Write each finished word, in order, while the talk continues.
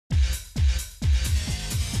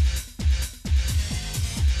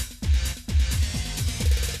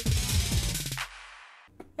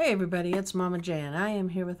Hey everybody, it's Mama J and I am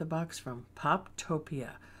here with a box from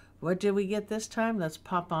PoPToPia. What did we get this time? Let's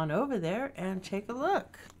pop on over there and take a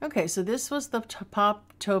look. Okay, so this was the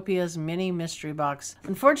PoPToPia's mini mystery box.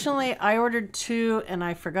 Unfortunately, I ordered two and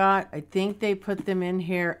I forgot. I think they put them in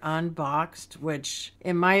here unboxed, which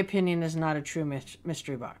in my opinion is not a true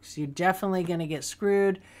mystery box. You're definitely going to get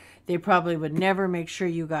screwed. They probably would never make sure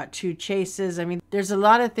you got two chases. I mean, there's a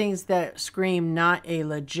lot of things that scream not a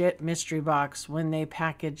legit mystery box when they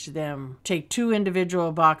package them. Take two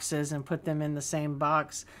individual boxes and put them in the same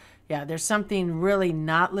box. Yeah, there's something really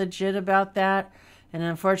not legit about that. And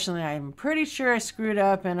unfortunately, I'm pretty sure I screwed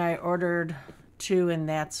up and I ordered two, and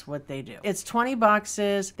that's what they do. It's 20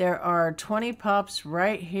 boxes. There are 20 pops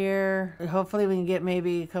right here. Hopefully we can get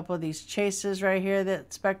maybe a couple of these chases right here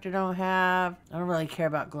that Spectre don't have. I don't really care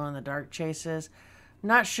about glow-in-the-dark chases. I'm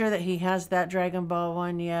not sure that he has that Dragon Ball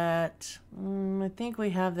one yet. I think we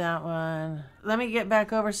have that one. Let me get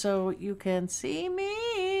back over so you can see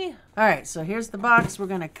me. All right, so here's the box. We're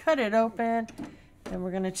gonna cut it open and we're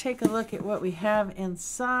gonna take a look at what we have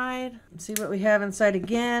inside. See what we have inside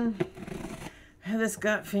again. I have this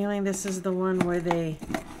gut feeling this is the one where they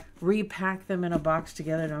repack them in a box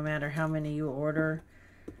together no matter how many you order.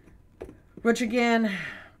 Which again,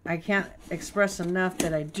 I can't express enough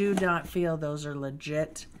that I do not feel those are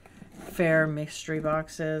legit, fair mystery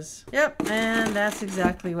boxes. Yep, and that's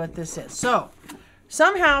exactly what this is. So,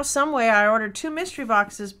 somehow, some way, I ordered two mystery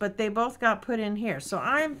boxes, but they both got put in here. So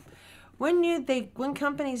when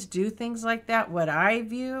companies do things like that, what I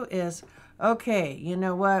view is, okay, you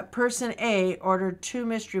know what? Person A ordered two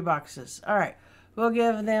mystery boxes. All right, we'll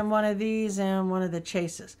give them one of these and one of the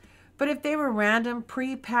chases. But if they were random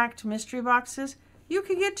pre-packed mystery boxes, you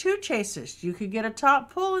could get two chases. You could get a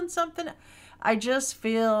top pull and something. I just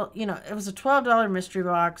feel, you know, it was a $12 mystery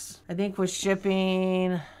box. I think with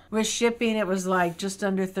shipping, it was like just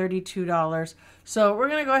under $32. So we're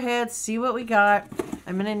going to go ahead, see what we got.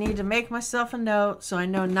 I'm going to need to make myself a note so I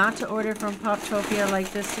know not to order from PoPToPia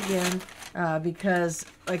like this again. Because,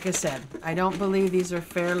 like I said, I don't believe these are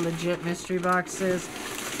fair, legit mystery boxes.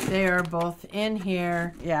 They are both in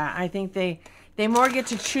here. Yeah, I think they more get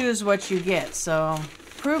to choose what you get. So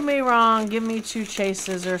prove me wrong, give me two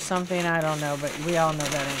chases or something. I don't know, but we all know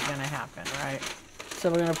that ain't going to happen, right? So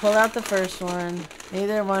we're going to pull out the first one.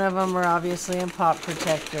 Neither one of them are obviously in pop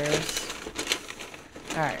protectors.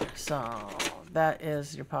 All right, so that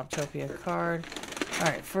is your PoPToPia card. All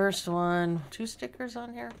right, first one. Two stickers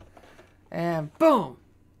on here. And boom.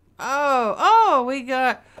 Oh, we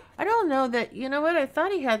got, I don't know that, you know what, I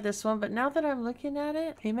thought he had this one, but now that I'm looking at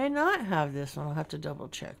it, he may not have this one. I'll have to double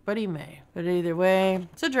check, but he may. But either way,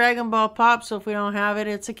 it's a Dragon Ball pop, so if we don't have it,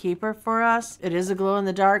 it's a keeper for us. It is a glow in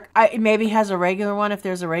the dark. It maybe has a regular one if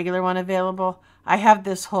there's a regular one available. I have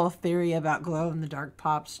this whole theory about glow-in-the-dark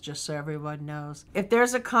pops, just so everyone knows. If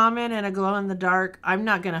there's a common and a glow-in-the-dark, I'm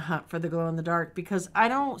not going to hunt for the glow-in-the-dark because I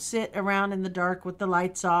don't sit around in the dark with the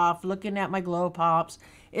lights off looking at my glow pops.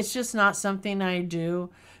 It's just not something I do.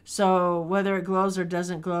 So whether it glows or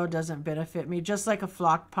doesn't glow doesn't benefit me. Just like a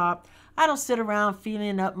flock pop, I don't sit around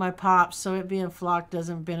feeling up my pops, so it being flock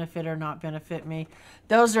doesn't benefit or not benefit me.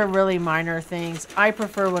 Those are really minor things. I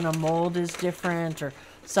prefer when a mold is different or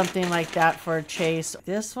something like that for a chase.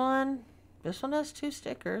 This one has two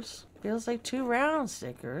stickers. Feels like two round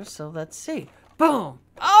stickers, so let's see. Boom!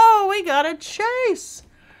 Oh, we got a chase!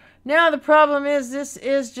 Now the problem is this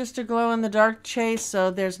is just a glow-in-the-dark chase,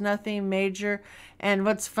 so there's nothing major. And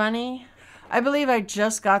what's funny, I believe I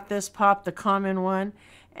just got this pop, the common one,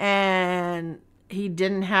 and he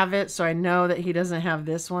didn't have it, so I know that he doesn't have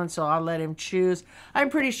this one, so I'll let him choose.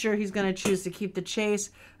 I'm pretty sure he's going to choose to keep the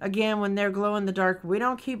chase. Again, when they're glow-in-the-dark, we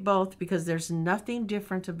don't keep both because there's nothing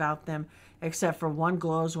different about them except for one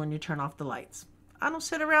glows when you turn off the lights. I don't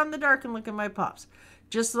sit around in the dark and look at my pops.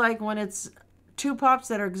 Just like when it's two pops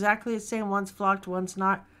that are exactly the same, one's flocked, one's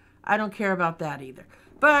not, I don't care about that either.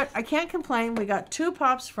 But I can't complain. We got two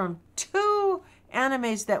pops from two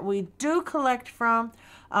animes that we do collect from.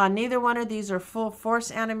 Neither one of these are full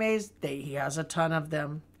force animes. He has a ton of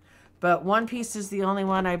them. But One Piece is the only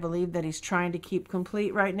one I believe that he's trying to keep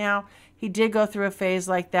complete right now. He did go through a phase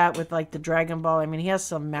like that with like the Dragon Ball. I mean, he has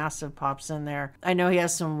some massive pops in there. I know he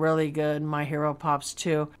has some really good My Hero pops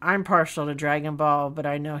too. I'm partial to Dragon Ball, but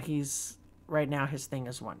I know right now his thing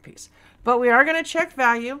is One Piece. But we are going to check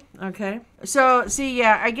value, okay? So, see,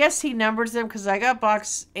 yeah, I guess he numbers them because I got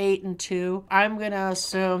box 8 and 2. I'm going to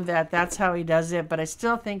assume that that's how he does it, but I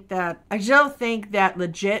still think that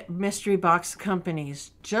legit mystery box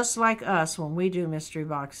companies, just like us when we do mystery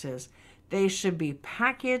boxes, They should be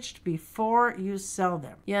packaged before you sell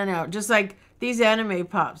them. You know, just like these anime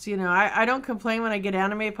pops. You know, I don't complain when I get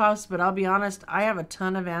anime pops, but I'll be honest, I have a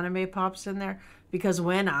ton of anime pops in there because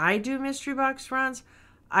when I do mystery box runs,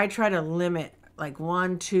 I try to limit like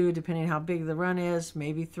 1, 2, depending on how big the run is,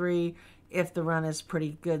 maybe 3 if the run is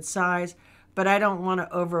pretty good size. But I don't want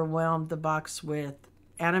to overwhelm the box with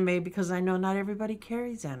anime because I know not everybody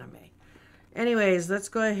carries anime. Anyways, let's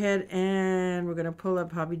go ahead and we're going to pull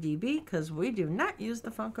up HobbyDB because we do not use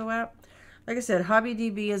the Funko app. Like I said,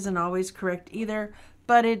 HobbyDB isn't always correct either,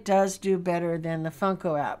 but it does do better than the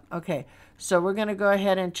Funko app. Okay, so we're going to go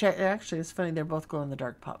ahead and check. Actually, it's funny, they're both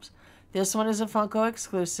glow-in-the-dark pops. This one is a Funko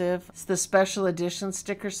exclusive. It's the special edition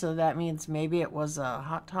sticker, so that means maybe it was a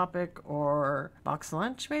Hot Topic or Box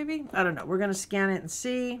Lunch, maybe? I don't know. We're going to scan it and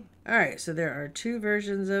see. All right, so there are 2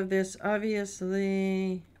 versions of this,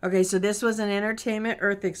 obviously. Okay, so this was an Entertainment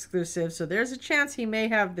Earth exclusive, so there's a chance he may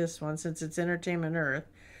have this one since it's Entertainment Earth.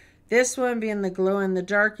 This one, being the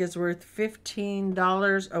glow-in-the-dark, is worth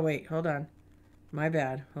 $15. Oh, wait, hold on. My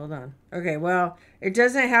bad. Hold on. Okay, well, it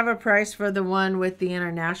doesn't have a price for the one with the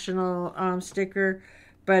international sticker,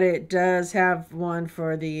 but it does have one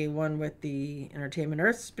for the one with the Entertainment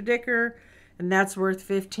Earth sticker, and that's worth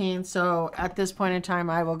 $15. So at this point in time,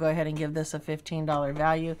 I will go ahead and give this a $15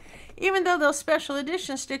 value, even though those special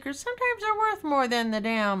edition stickers sometimes are worth more than the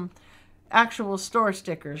damn actual store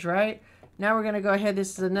stickers, right? Now we're going to go ahead.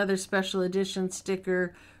 This is another special edition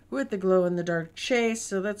sticker with the glow-in-the-dark chase.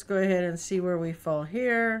 So let's go ahead and see where we fall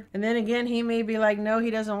here. And then again, he may be like, no, he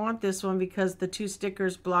doesn't want this one because the 2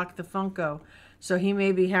 stickers block the Funko. So he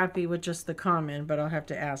may be happy with just the common, but I'll have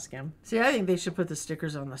to ask him. See, I think they should put the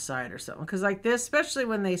stickers on the side or something. Because like this, especially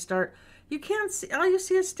when they start, you can't see, all you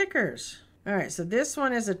see is stickers. All right, so this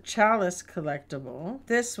one is a Chalice collectible.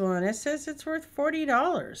 This one, it says it's worth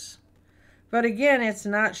 $40. But again, it's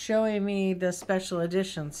not showing me the special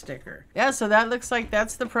edition sticker. Yeah, so that looks like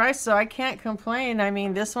that's the price, so I can't complain. I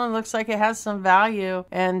mean, this one looks like it has some value.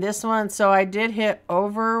 And this one, so I did hit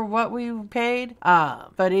over what we paid.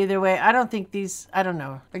 But either way, I don't think these, I don't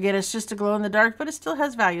know. Again, it's just a glow in the dark, but it still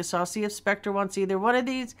has value. So I'll see if Spectre wants either one of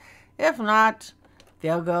these. If not,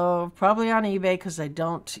 they'll go probably on eBay because I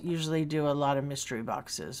don't usually do a lot of mystery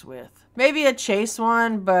boxes with. Maybe a chase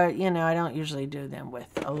one, but you know, I don't usually do them with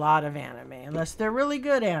a lot of anime unless they're really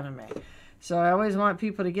good anime. So I always want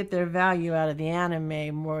people to get their value out of the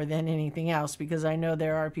anime more than anything else because I know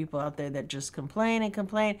there are people out there that just complain and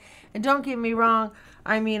complain. And don't get me wrong,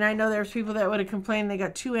 I mean, I know there's people that would have complained they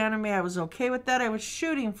got 2 anime. I was okay with that. I was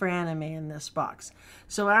shooting for anime in this box.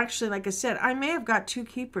 So actually, like I said, I may have got 2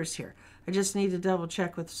 keepers here. I just need to double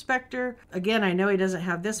check with Spectre. Again, I know he doesn't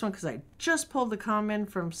have this one because I just pulled the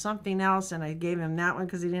comment from something else and I gave him that one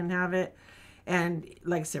because he didn't have it. And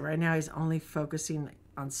like I said, right now he's only focusing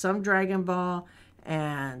on some Dragon Ball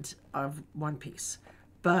and of One Piece.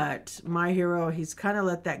 But My Hero, he's kind of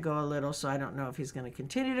let that go a little, so I don't know if he's going to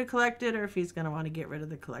continue to collect it or if he's going to want to get rid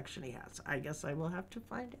of the collection he has. I guess I will have to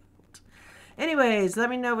find out. Anyways,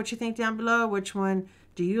 let me know what you think down below. Which one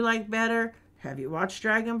do you like better? Have you watched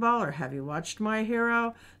Dragon Ball or have you watched My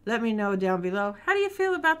Hero? Let me know down below. How do you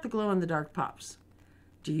feel about the glow-in-the-dark pops?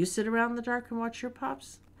 Do you sit around in the dark and watch your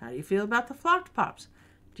pops? How do you feel about the flocked pops?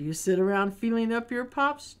 Do you sit around feeling up your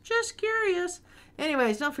pops? Just curious.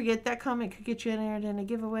 Anyways, don't forget that comment could get you entered in a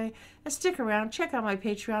giveaway. And stick around. Check out my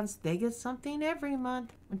Patreons. They get something every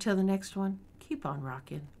month. Until the next one, keep on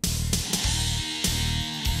rocking.